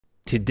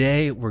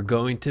Today, we're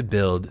going to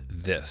build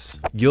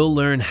this. You'll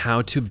learn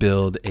how to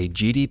build a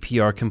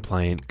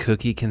GDPR-compliant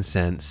cookie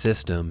consent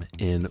system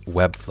in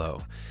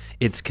Webflow.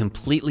 It's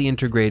completely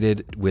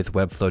integrated with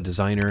Webflow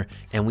Designer,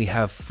 and we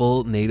have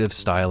full native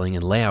styling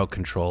and layout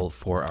control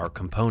for our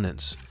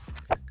components.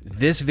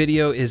 This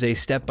video is a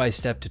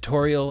step-by-step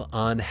tutorial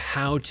on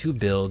how to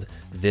build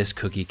this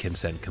cookie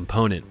consent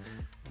component.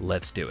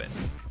 Let's do it.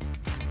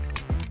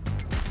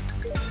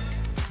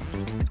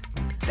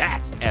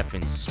 That's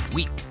effing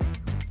sweet.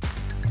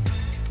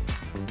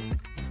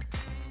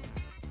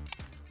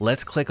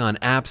 Let's click on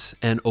Apps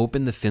and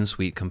open the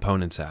Finsweet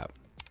Components app.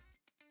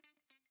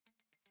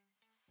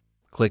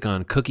 Click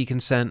on Cookie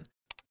Consent.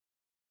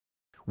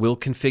 We'll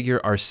configure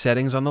our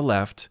settings on the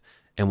left,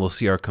 and we'll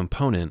see our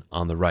component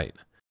on the right.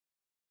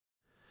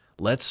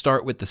 Let's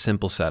start with the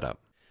simple setup.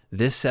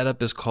 This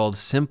setup is called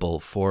simple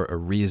for a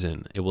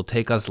reason. It will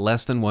take us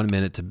less than 1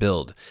 minute to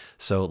build,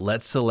 so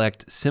let's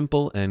select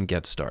simple and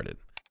get started.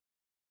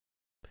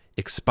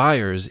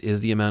 Expires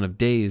is the amount of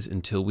days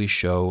until we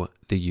show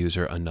the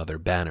user another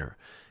banner.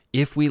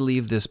 If we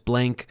leave this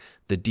blank,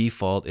 the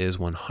default is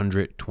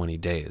 120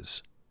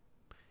 days.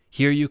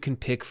 Here you can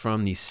pick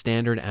from the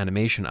standard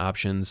animation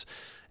options,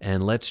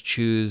 and let's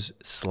choose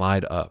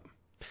slide up.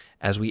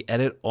 As we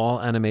edit all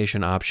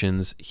animation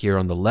options here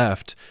on the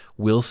left,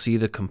 we'll see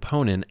the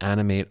component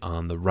animate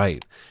on the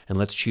right. And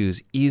let's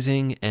choose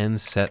easing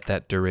and set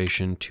that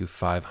duration to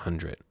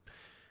 500.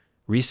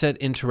 Reset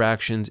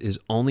interactions is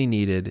only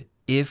needed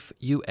if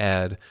you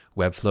add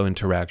Webflow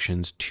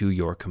interactions to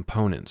your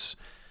components.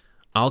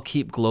 I'll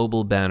keep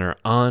global banner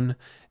on,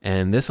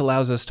 and this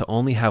allows us to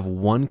only have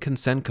one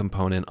consent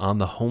component on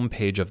the home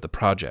page of the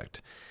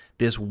project.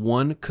 This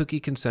one cookie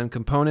consent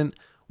component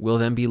will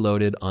then be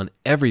loaded on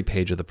every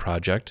page of the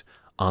project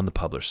on the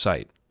publish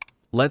site.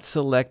 Let's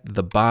select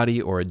the body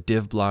or a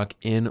div block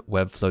in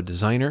Webflow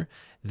Designer,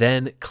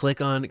 then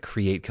click on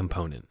Create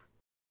Component.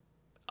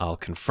 I'll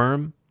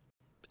confirm,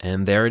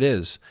 and there it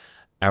is.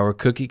 Our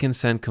cookie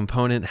consent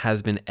component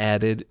has been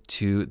added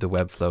to the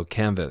Webflow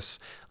canvas.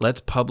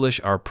 Let's publish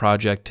our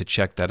project to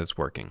check that it's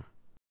working.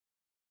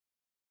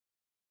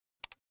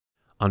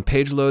 On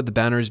page load, the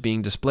banner is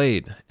being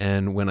displayed,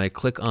 and when I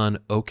click on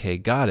OK,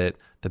 got it,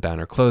 the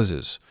banner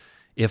closes.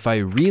 If I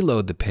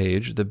reload the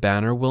page, the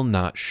banner will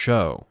not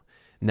show.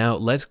 Now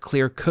let's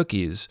clear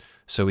cookies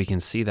so we can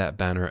see that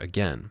banner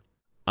again.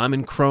 I'm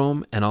in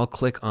Chrome, and I'll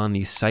click on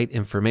the site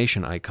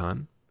information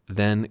icon,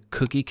 then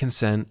cookie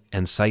consent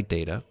and site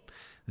data,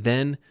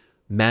 then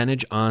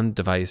manage on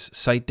device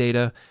site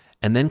data,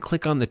 and then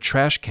click on the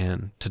trash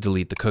can to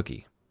delete the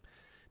cookie.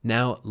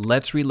 Now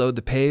let's reload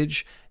the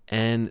page,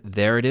 and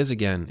there it is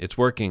again. It's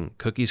working.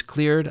 Cookies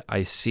cleared.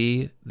 I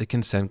see the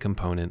consent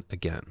component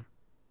again.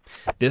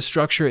 This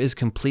structure is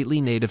completely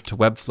native to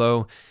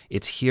Webflow.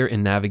 It's here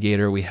in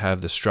Navigator. We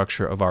have the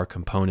structure of our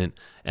component,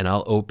 and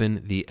I'll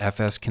open the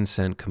FS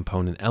consent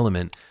component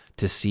element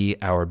to see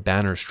our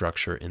banner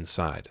structure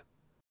inside.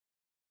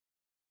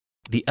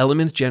 The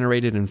elements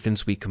generated in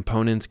Finsweet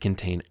components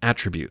contain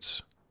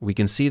attributes. We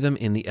can see them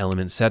in the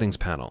element settings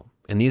panel,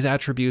 and these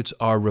attributes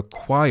are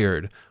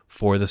required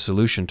for the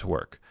solution to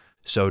work,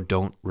 so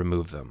don't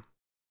remove them.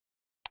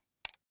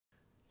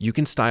 You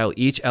can style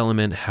each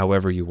element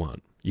however you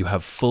want. You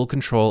have full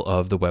control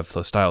of the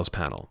Webflow Styles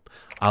panel.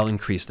 I'll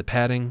increase the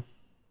padding,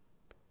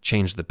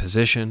 change the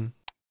position,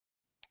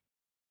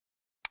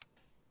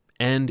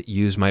 and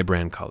use my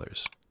brand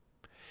colors.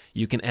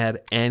 You can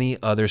add any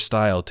other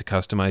style to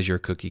customize your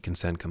cookie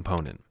consent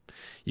component.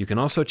 You can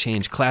also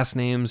change class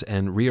names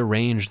and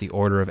rearrange the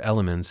order of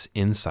elements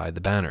inside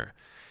the banner.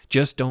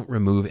 Just don't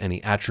remove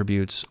any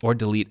attributes or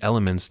delete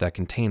elements that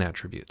contain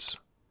attributes.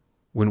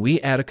 When we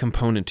add a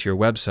component to your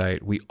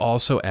website, we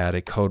also add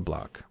a code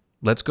block.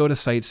 Let's go to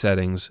Site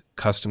Settings,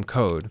 Custom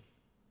Code,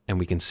 and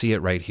we can see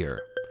it right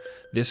here.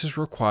 This is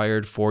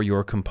required for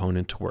your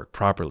component to work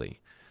properly.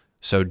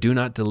 So do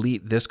not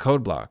delete this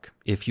code block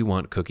if you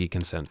want cookie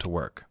consent to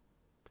work.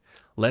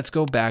 Let's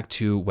go back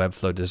to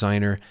Webflow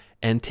Designer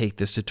and take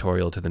this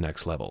tutorial to the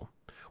next level.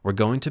 We're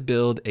going to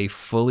build a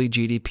fully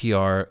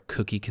GDPR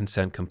cookie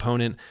consent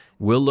component.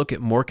 We'll look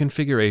at more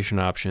configuration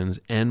options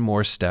and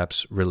more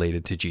steps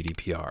related to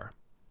GDPR.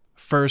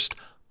 First,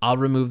 I'll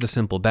remove the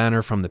simple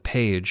banner from the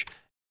page.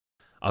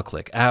 I'll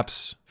click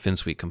Apps,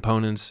 Finsweet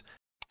Components,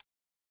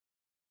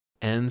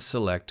 and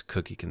select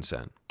Cookie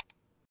Consent.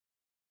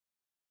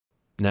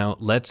 Now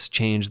let's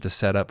change the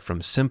setup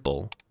from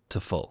simple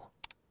to full.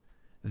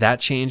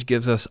 That change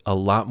gives us a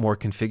lot more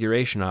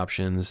configuration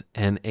options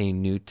and a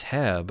new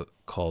tab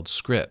called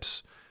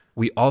Scripts.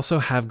 We also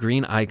have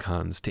green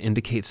icons to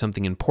indicate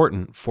something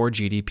important for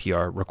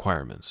GDPR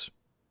requirements.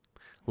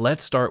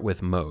 Let's start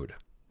with mode.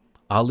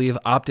 I'll leave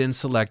opt-in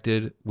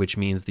selected, which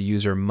means the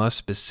user must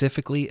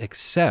specifically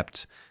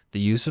accept the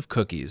use of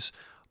cookies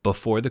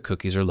before the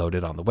cookies are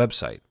loaded on the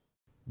website.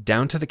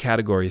 Down to the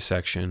categories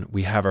section,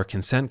 we have our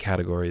consent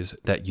categories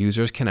that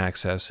users can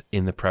access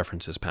in the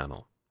Preferences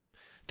panel.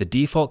 The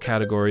default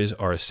categories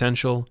are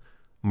Essential,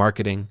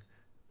 Marketing,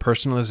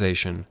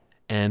 Personalization,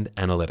 and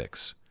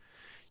Analytics.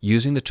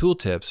 Using the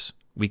tooltips,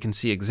 we can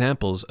see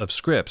examples of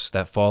scripts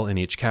that fall in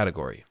each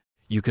category.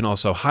 You can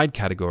also hide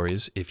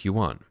categories if you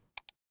want.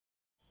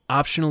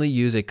 Optionally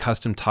use a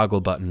custom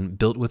toggle button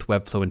built with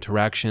Webflow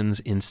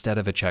interactions instead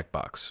of a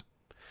checkbox.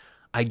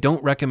 I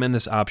don't recommend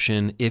this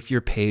option if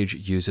your page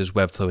uses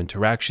Webflow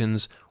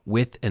interactions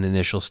with an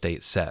initial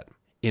state set.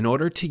 In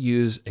order to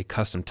use a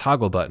custom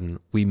toggle button,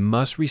 we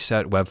must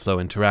reset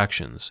Webflow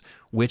interactions,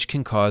 which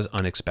can cause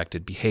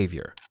unexpected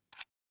behavior.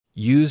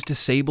 Use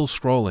disable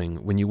scrolling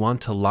when you want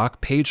to lock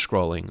page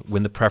scrolling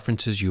when the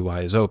Preferences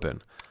UI is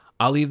open.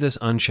 I'll leave this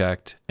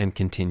unchecked and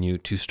continue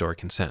to store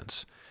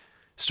consents.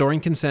 Storing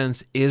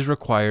consents is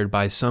required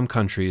by some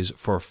countries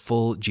for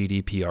full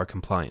GDPR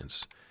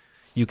compliance.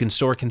 You can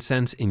store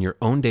consents in your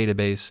own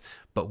database,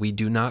 but we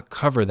do not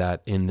cover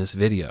that in this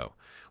video.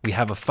 We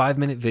have a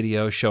 5-minute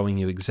video showing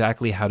you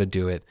exactly how to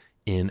do it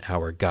in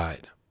our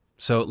guide.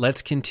 So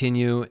let's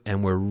continue,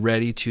 and we're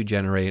ready to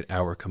generate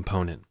our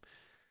component.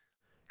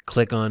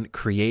 Click on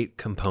Create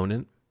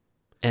Component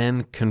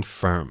and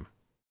Confirm.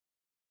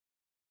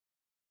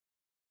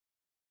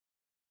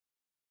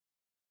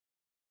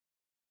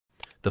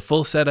 The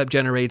full setup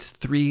generates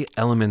 3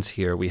 elements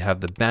here. We have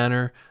the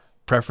banner,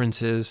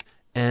 preferences,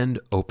 and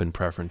open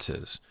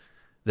preferences.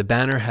 The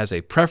banner has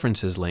a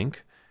preferences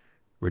link,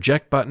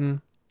 reject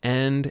button,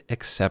 and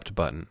accept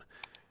button.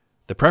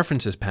 The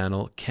preferences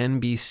panel can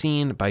be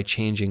seen by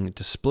changing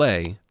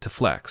display to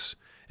flex,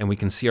 and we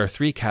can see our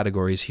 3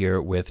 categories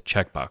here with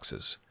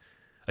checkboxes.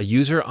 A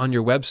user on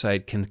your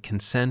website can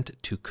consent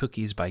to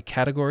cookies by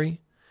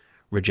category,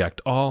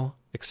 reject all,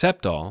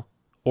 accept all,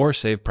 or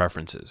save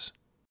preferences.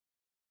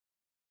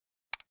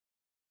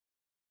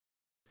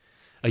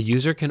 A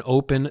user can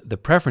open the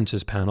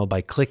Preferences panel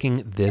by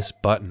clicking this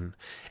button,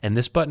 and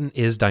this button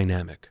is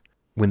dynamic.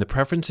 When the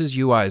Preferences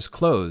UI is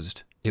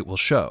closed, it will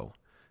show.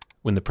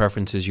 When the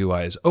Preferences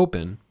UI is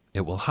open,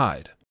 it will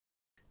hide.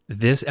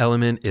 This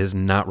element is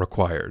not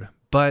required,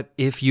 but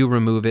if you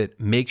remove it,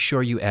 make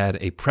sure you add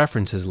a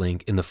Preferences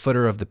link in the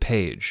footer of the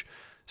page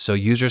so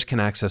users can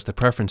access the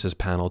Preferences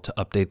panel to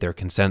update their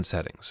consent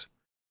settings.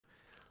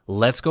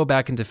 Let's go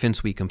back into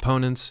Finsweet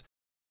Components.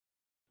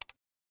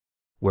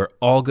 We're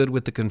all good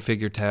with the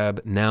Configure tab.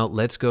 Now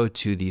let's go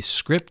to the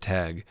Script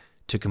tag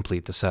to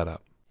complete the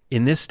setup.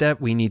 In this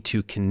step, we need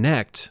to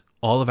connect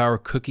all of our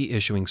cookie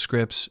issuing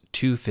scripts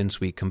to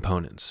Finsweet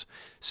Components.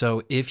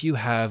 So if you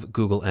have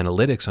Google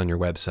Analytics on your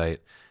website,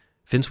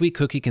 Finsweet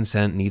Cookie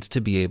Consent needs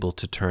to be able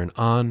to turn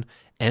on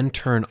and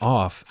turn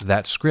off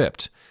that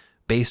script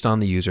based on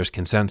the user's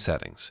consent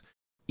settings.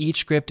 Each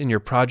script in your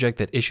project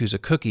that issues a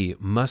cookie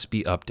must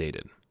be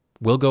updated.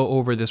 We'll go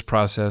over this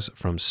process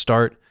from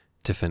start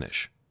to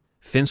finish.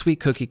 Finsweet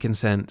Cookie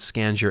Consent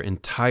scans your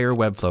entire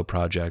Webflow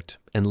project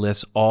and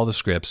lists all the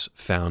scripts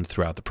found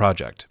throughout the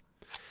project.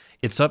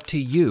 It's up to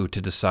you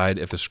to decide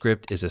if a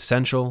script is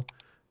essential,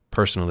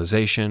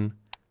 personalization,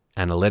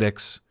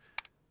 analytics,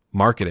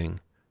 marketing,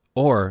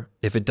 or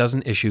if it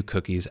doesn't issue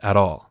cookies at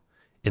all.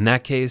 In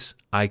that case,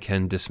 I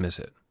can dismiss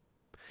it.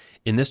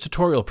 In this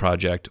tutorial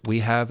project,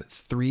 we have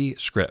 3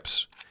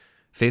 scripts: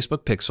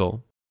 Facebook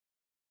Pixel,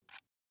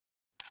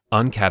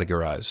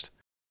 Uncategorized,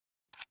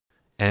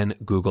 and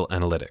Google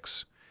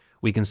Analytics.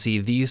 We can see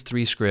these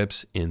 3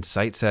 scripts in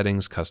Site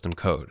Settings Custom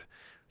Code: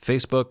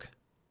 Facebook,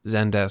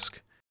 Zendesk,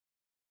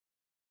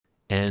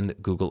 and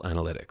Google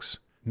Analytics.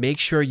 Make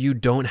sure you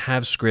don't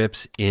have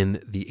scripts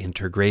in the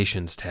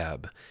Integrations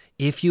tab.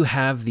 If you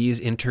have these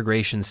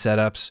integration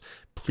setups,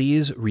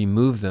 please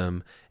remove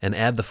them and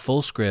add the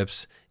full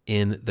scripts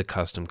in the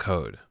custom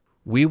code.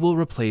 We will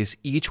replace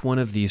each one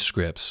of these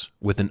scripts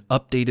with an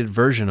updated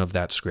version of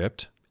that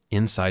script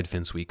inside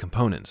Finsweet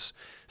Components.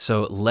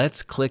 So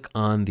let's click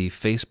on the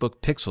Facebook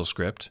Pixel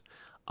script.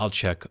 I'll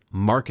check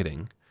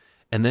Marketing,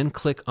 and then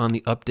click on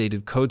the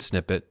updated code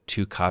snippet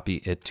to copy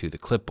it to the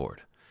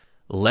clipboard.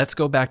 Let's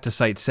go back to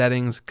Site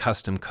Settings,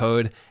 Custom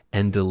Code,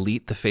 and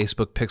delete the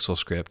Facebook Pixel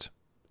script,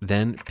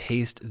 then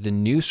paste the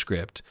new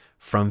script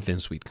from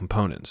Finsweet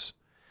Components.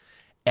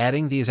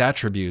 Adding these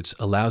attributes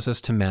allows us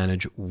to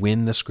manage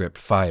when the script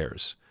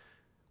fires.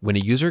 When a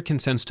user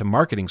consents to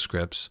marketing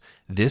scripts,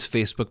 this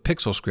Facebook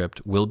Pixel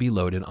script will be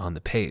loaded on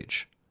the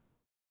page.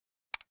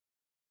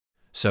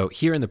 So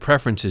here in the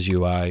Preferences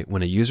UI,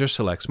 when a user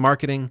selects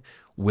marketing,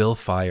 we'll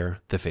fire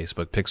the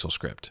Facebook Pixel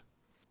script.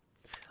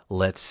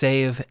 Let's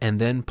save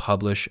and then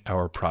publish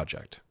our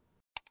project.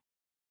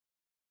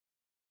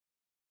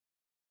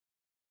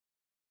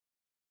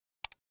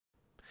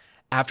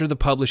 After the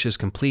publish is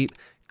complete,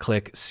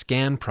 click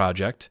Scan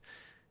Project,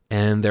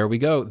 and there we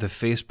go. The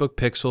Facebook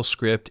Pixel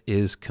script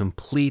is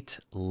complete.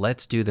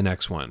 Let's do the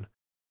next one.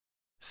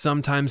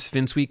 Sometimes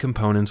Finsweet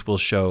Components will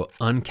show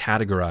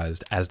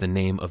Uncategorized as the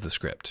name of the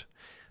script.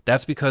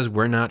 That's because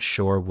we're not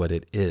sure what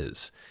it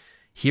is.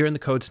 Here in the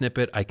code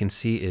snippet, I can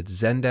see it's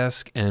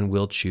Zendesk, and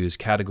we'll choose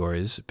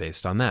categories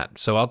based on that.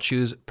 So I'll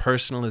choose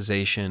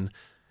personalization,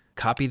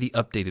 copy the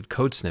updated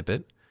code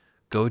snippet,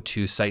 go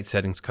to Site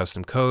Settings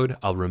Custom Code.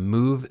 I'll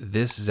remove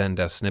this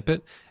Zendesk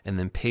snippet and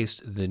then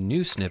paste the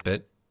new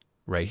snippet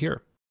right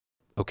here.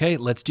 Okay,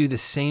 let's do the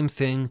same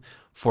thing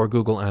for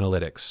Google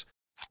Analytics.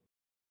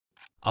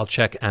 I'll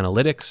check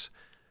analytics,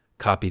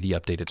 copy the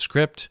updated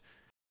script,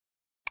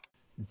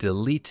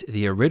 delete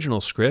the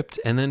original script,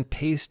 and then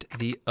paste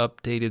the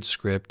updated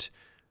script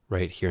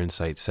right here in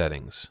site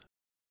settings.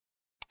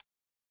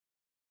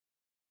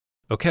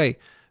 Okay,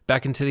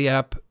 back into the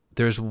app.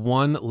 There's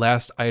one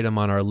last item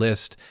on our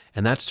list,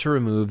 and that's to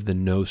remove the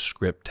no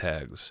script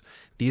tags.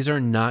 These are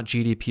not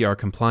GDPR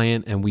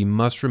compliant, and we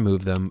must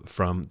remove them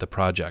from the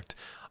project.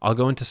 I'll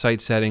go into site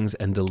settings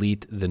and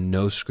delete the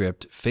no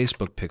script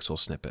Facebook pixel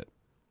snippet.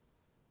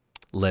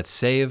 Let's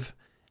save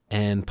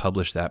and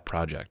publish that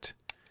project.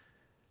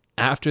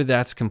 After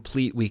that's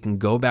complete, we can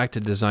go back to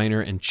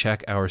Designer and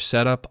check our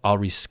setup. I'll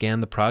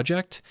rescan the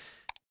project,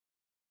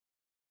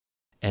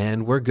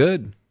 and we're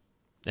good.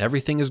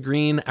 Everything is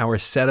green. Our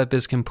setup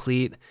is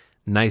complete.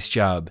 Nice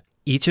job.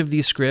 Each of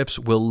these scripts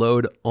will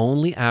load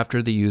only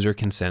after the user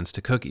consents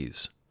to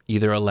cookies,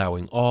 either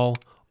allowing all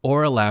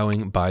or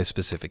allowing by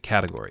specific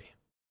category.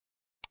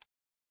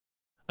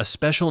 A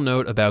special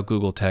note about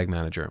Google Tag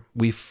Manager.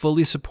 We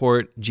fully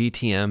support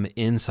GTM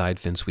inside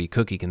Finsweet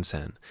Cookie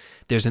Consent.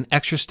 There's an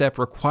extra step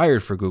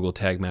required for Google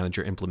Tag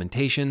Manager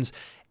implementations,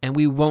 and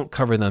we won't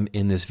cover them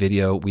in this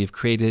video. We've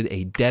created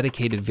a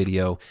dedicated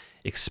video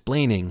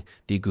explaining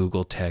the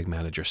Google Tag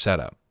Manager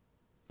setup.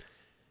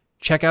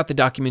 Check out the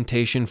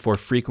documentation for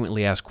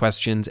frequently asked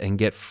questions and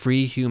get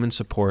free human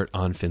support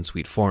on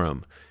Finsweet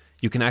Forum.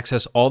 You can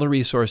access all the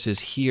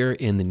resources here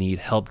in the Need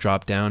Help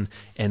dropdown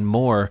and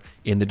more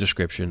in the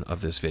description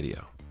of this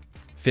video.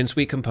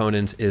 Finsweet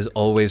Components is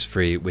always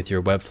free with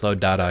your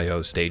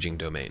Webflow.io staging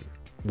domain.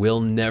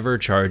 We'll never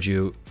charge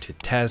you to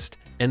test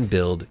and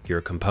build your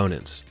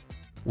components.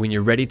 When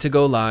you're ready to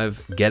go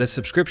live, get a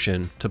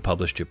subscription to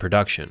publish to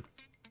production.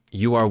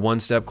 You are one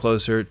step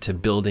closer to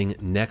building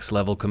next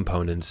level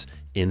components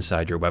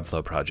inside your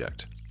Webflow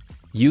project.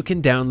 You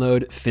can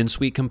download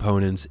Finsweet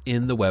components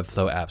in the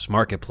Webflow apps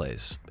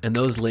marketplace, and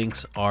those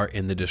links are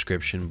in the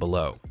description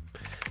below.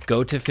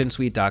 Go to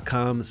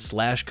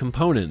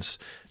finsweet.com/components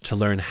to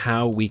learn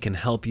how we can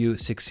help you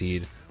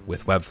succeed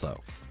with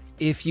Webflow.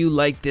 If you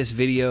like this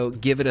video,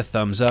 give it a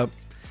thumbs up.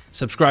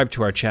 Subscribe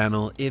to our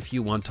channel if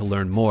you want to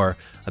learn more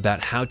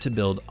about how to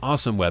build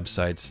awesome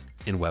websites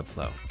in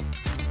Webflow.